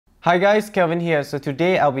Hi guys, Kelvin here. So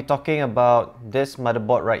today I'll be talking about this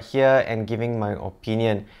motherboard right here and giving my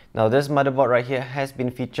opinion. Now this motherboard right here has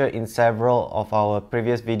been featured in several of our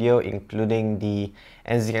previous video, including the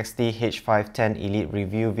NZXT H510 Elite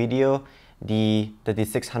review video, the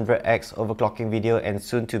 3600X overclocking video, and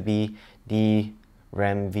soon to be the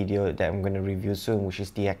RAM video that I'm going to review soon, which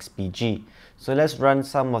is the XPG. So let's run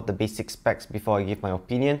some of the basic specs before I give my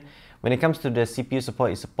opinion. When it comes to the CPU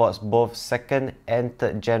support, it supports both 2nd and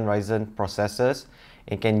 3rd gen Ryzen processors.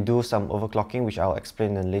 It can do some overclocking, which I'll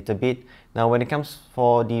explain in a later bit. Now when it comes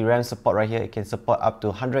for the RAM support right here, it can support up to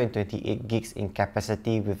 128 gigs in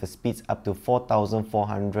capacity with the speeds up to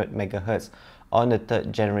 4400 MHz on the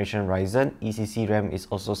 3rd generation Ryzen. ECC RAM is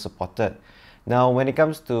also supported. Now when it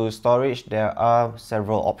comes to storage, there are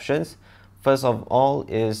several options. First of all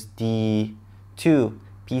is the two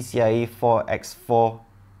PCIe 4x4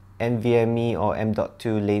 NVMe or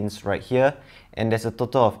M.2 lanes right here, and there's a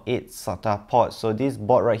total of 8 SATA ports. So this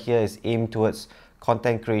board right here is aimed towards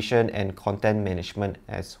content creation and content management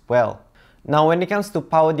as well. Now when it comes to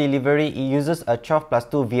power delivery, it uses a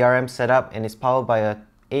 12+2 VRM setup and is powered by a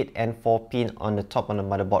 8 and 4 pin on the top of the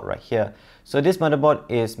motherboard right here. So this motherboard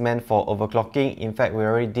is meant for overclocking. In fact, we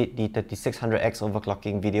already did the 3600X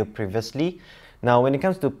overclocking video previously. Now when it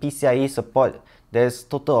comes to PCIe support, there's a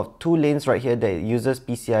total of 2 lanes right here that uses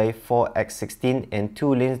PCIe 4x16 and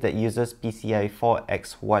 2 lanes that uses PCIe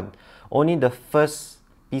 4x1. Only the first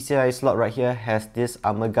PCIe slot right here has this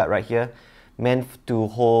armor guard right here, meant to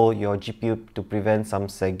hold your GPU to prevent some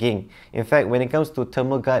sagging. In fact, when it comes to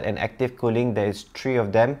thermal guard and active cooling, there is 3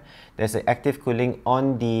 of them. There's an active cooling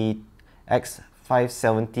on the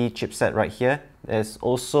X570 chipset right here. There's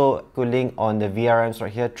also cooling on the VRMs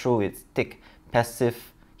right here through its thick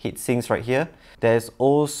passive heat sinks right here. There's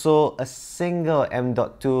also a single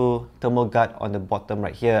M.2 thermal guard on the bottom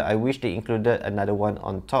right here. I wish they included another one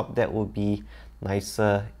on top. That would be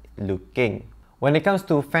nicer looking. When it comes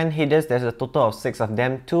to fan headers, there's a total of 6 of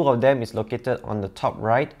them. 2 of them is located on the top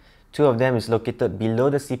right, 2 of them is located below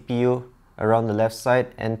the CPU around the left side,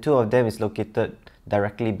 and 2 of them is located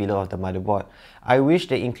directly below the motherboard. I wish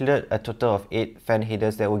they included a total of 8 fan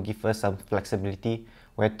headers that would give us some flexibility,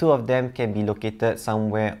 where 2 of them can be located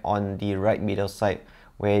somewhere on the right middle side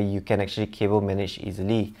where you can actually cable manage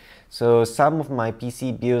easily. So some of my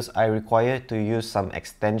PC builds I require to use some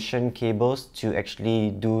extension cables to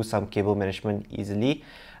actually do some cable management easily.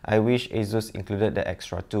 I wish ASUS included the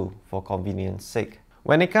extra 2 for convenience sake.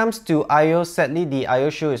 When it comes to I/O, sadly the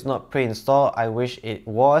I/O shoe is not pre-installed. I wish it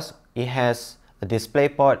was. It has a display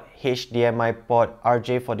port, HDMI port,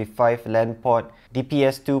 RJ45 LAN port,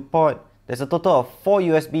 DPS2 port. There's a total of 4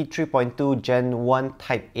 USB 3.2 Gen 1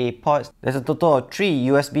 Type A ports. There's a total of 3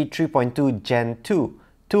 USB 3.2 Gen 2,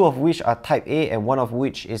 2 of which are Type A and 1 of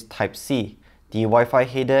which is Type C. The Wi-Fi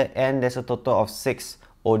header, and there's a total of 6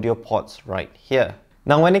 audio ports right here.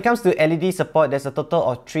 Now when it comes to LED support, there's a total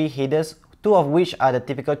of 3 headers, 2 of which are the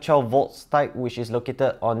typical 12 volts type, which is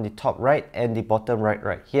located on the top right and the bottom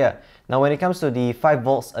right here. Now when it comes to the 5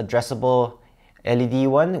 volts addressable LED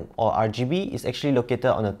one or RGB, is actually located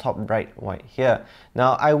on the top right here.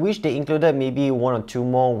 Now I wish they included maybe 1 or 2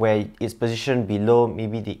 more where it's positioned below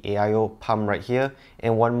maybe the AIO pump right here,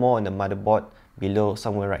 and 1 more on the motherboard below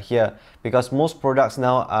somewhere right here, because most products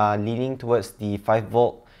now are leaning towards the 5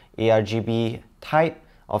 volt ARGB type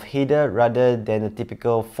of header rather than the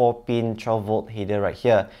typical 4-pin 12 volt header right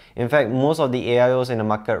here. In fact, most of the AIOs in the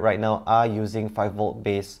market right now are using 5 volt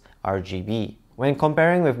based RGB. When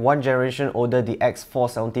comparing with 1 generation older, the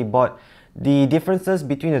X470 board, the differences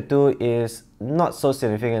between the two is not so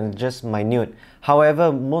significant, just minute.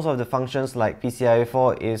 However, most of the functions like PCIe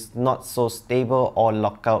 4 is not so stable or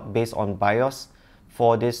lockout based on BIOS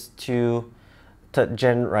for these 2 3rd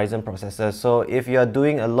gen Ryzen processors. So if you are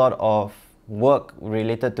doing a lot of work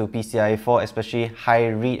related to PCIe 4, especially high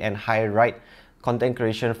read and high write, content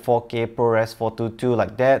creation, 4K, ProRes 422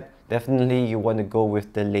 like that, definitely you want to go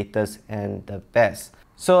with the latest and the best.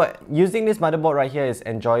 So using this motherboard right here is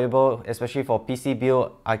enjoyable, especially for PC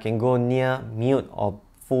build. I can go near mute or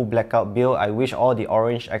full blackout build. I wish all the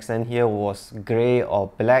orange accent here was grey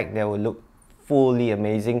or black. That would look fully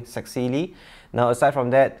amazing, sexily. Now aside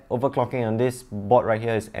from that, overclocking on this board right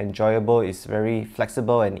here is enjoyable. It's very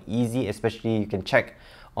flexible and easy, especially you can check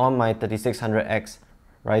on my 3600X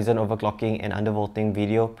Ryzen overclocking and undervolting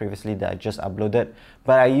video previously that I just uploaded.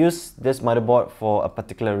 But I use this motherboard for a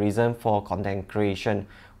particular reason, for content creation,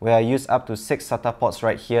 where I use up to 6 SATA ports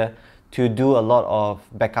right here to do a lot of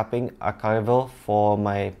backupping, archival for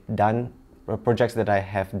my done projects that I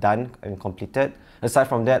have done and completed. Aside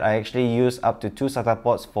from that, I actually use up to 2 SATA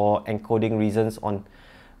ports for encoding reasons on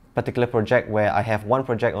particular project where I have one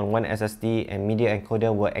project on one SSD and media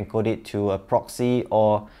encoder will encode it to a proxy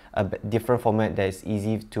or a different format that is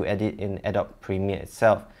easy to edit in Adobe Premiere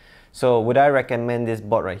itself. So would I recommend this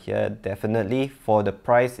board right here? Definitely. For the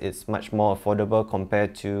price, it's much more affordable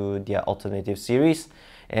compared to their alternative series,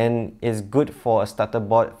 and it's good for a starter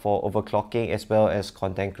board for overclocking as well as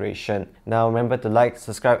content creation. Now remember to like,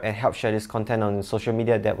 subscribe and help share this content on social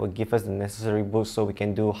media. That will give us the necessary boost so we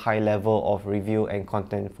can do high level of review and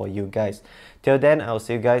content for you guys. Till then, I'll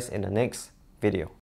see you guys in the next video.